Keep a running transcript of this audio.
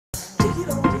Here,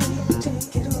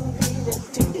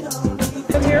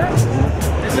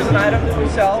 this is an item that we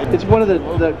sell. It's one of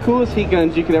the coolest heat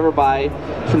guns you could ever buy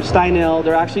from Steinel.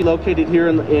 They're actually located here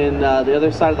in the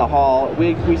other side of the hall.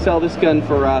 We sell this gun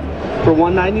for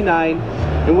 $199.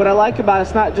 And what I like about it,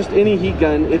 it's not just any heat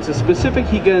gun, it's a specific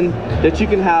heat gun that you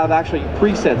can have actually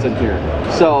presets in here.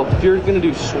 So if you're gonna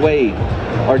do suede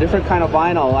or a different kind of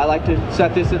vinyl, I like to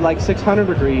set this at like 600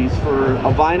 degrees for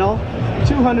a vinyl,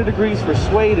 200 degrees for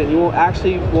suede, and you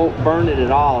won't burn it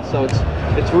at all. So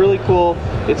it's really cool.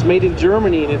 It's made in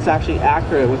Germany and it's actually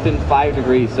accurate within 5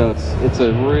 degrees. So it's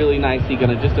a really nice heat gun.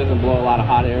 It just doesn't blow a lot of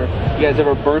hot air. You guys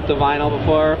ever burnt the vinyl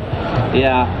before?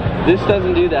 Yeah, this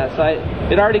doesn't do that. So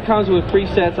it already comes with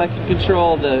presets. I can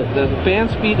control the fan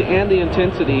speed and the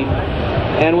intensity.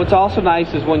 And what's also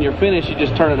nice is when you're finished, you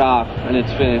just turn it off and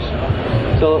it's finished.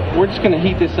 So we're just gonna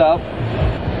heat this up.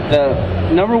 The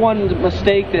number one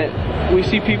mistake that we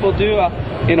see people do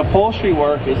in upholstery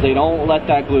work is they don't let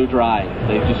that glue dry.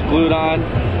 They just glue it on,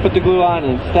 put the glue on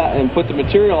and put the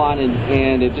material on,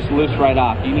 and it just lifts right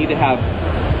off. You need to have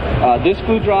this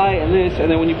glue dry and this, and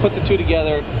then when you put the two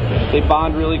together, they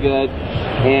bond really good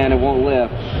and it won't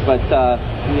lift. But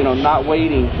you know, not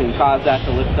waiting can cause that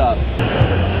to lift up.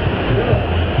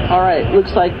 All right,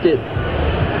 looks like it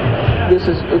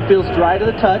feels dry to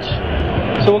the touch.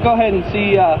 So we'll go ahead and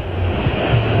see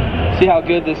how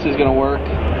good this is gonna work.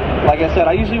 Like I said,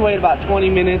 I usually wait about 20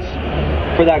 minutes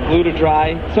for that glue to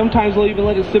dry. Sometimes I'll even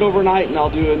let it sit overnight and I'll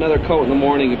do another coat in the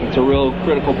morning if it's a real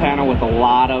critical panel with a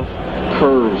lot of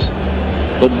curves.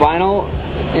 But vinyl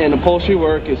and upholstery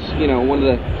work is, you know, one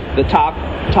of the top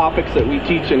topics that we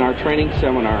teach in our training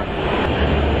seminar.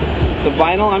 The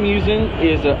vinyl I'm using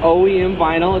is an OEM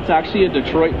vinyl. It's actually a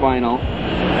Detroit vinyl.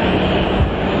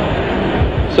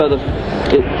 So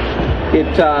it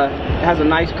has a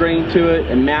nice grain to it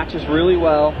and matches really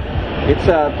well. It's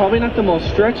probably not the most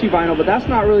stretchy vinyl, but that's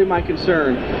not really my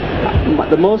concern.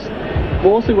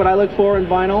 Mostly what I look for in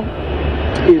vinyl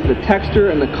is the texture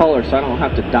and the color, so I don't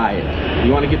have to dye it.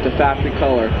 You want to get the factory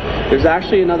color. There's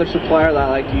actually another supplier that I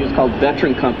like to use called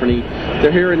Veteran Company.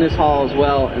 They're here in this hall as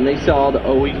well, and they sell all the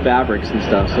OE fabrics and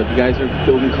stuff. So if you guys are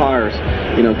building cars,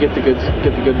 you know, get the good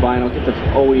vinyl, get the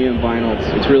OEM vinyl.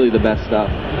 It's really the best stuff.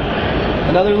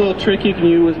 Another little trick you can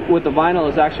use with the vinyl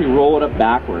is actually roll it up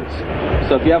backwards.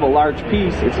 So if you have a large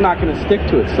piece, it's not going to stick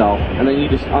to itself, and then you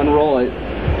just unroll it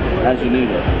as you need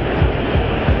it.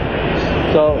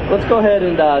 So let's go ahead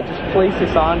and just place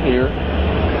this on here,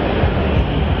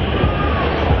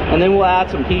 and then we'll add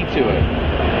some heat to it.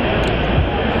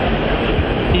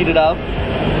 Heat it up.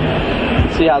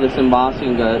 See how this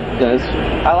embossing does.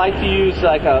 I like to use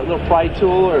like a little pry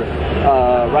tool or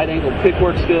right angle pick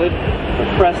works good.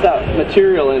 Press that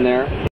material in there.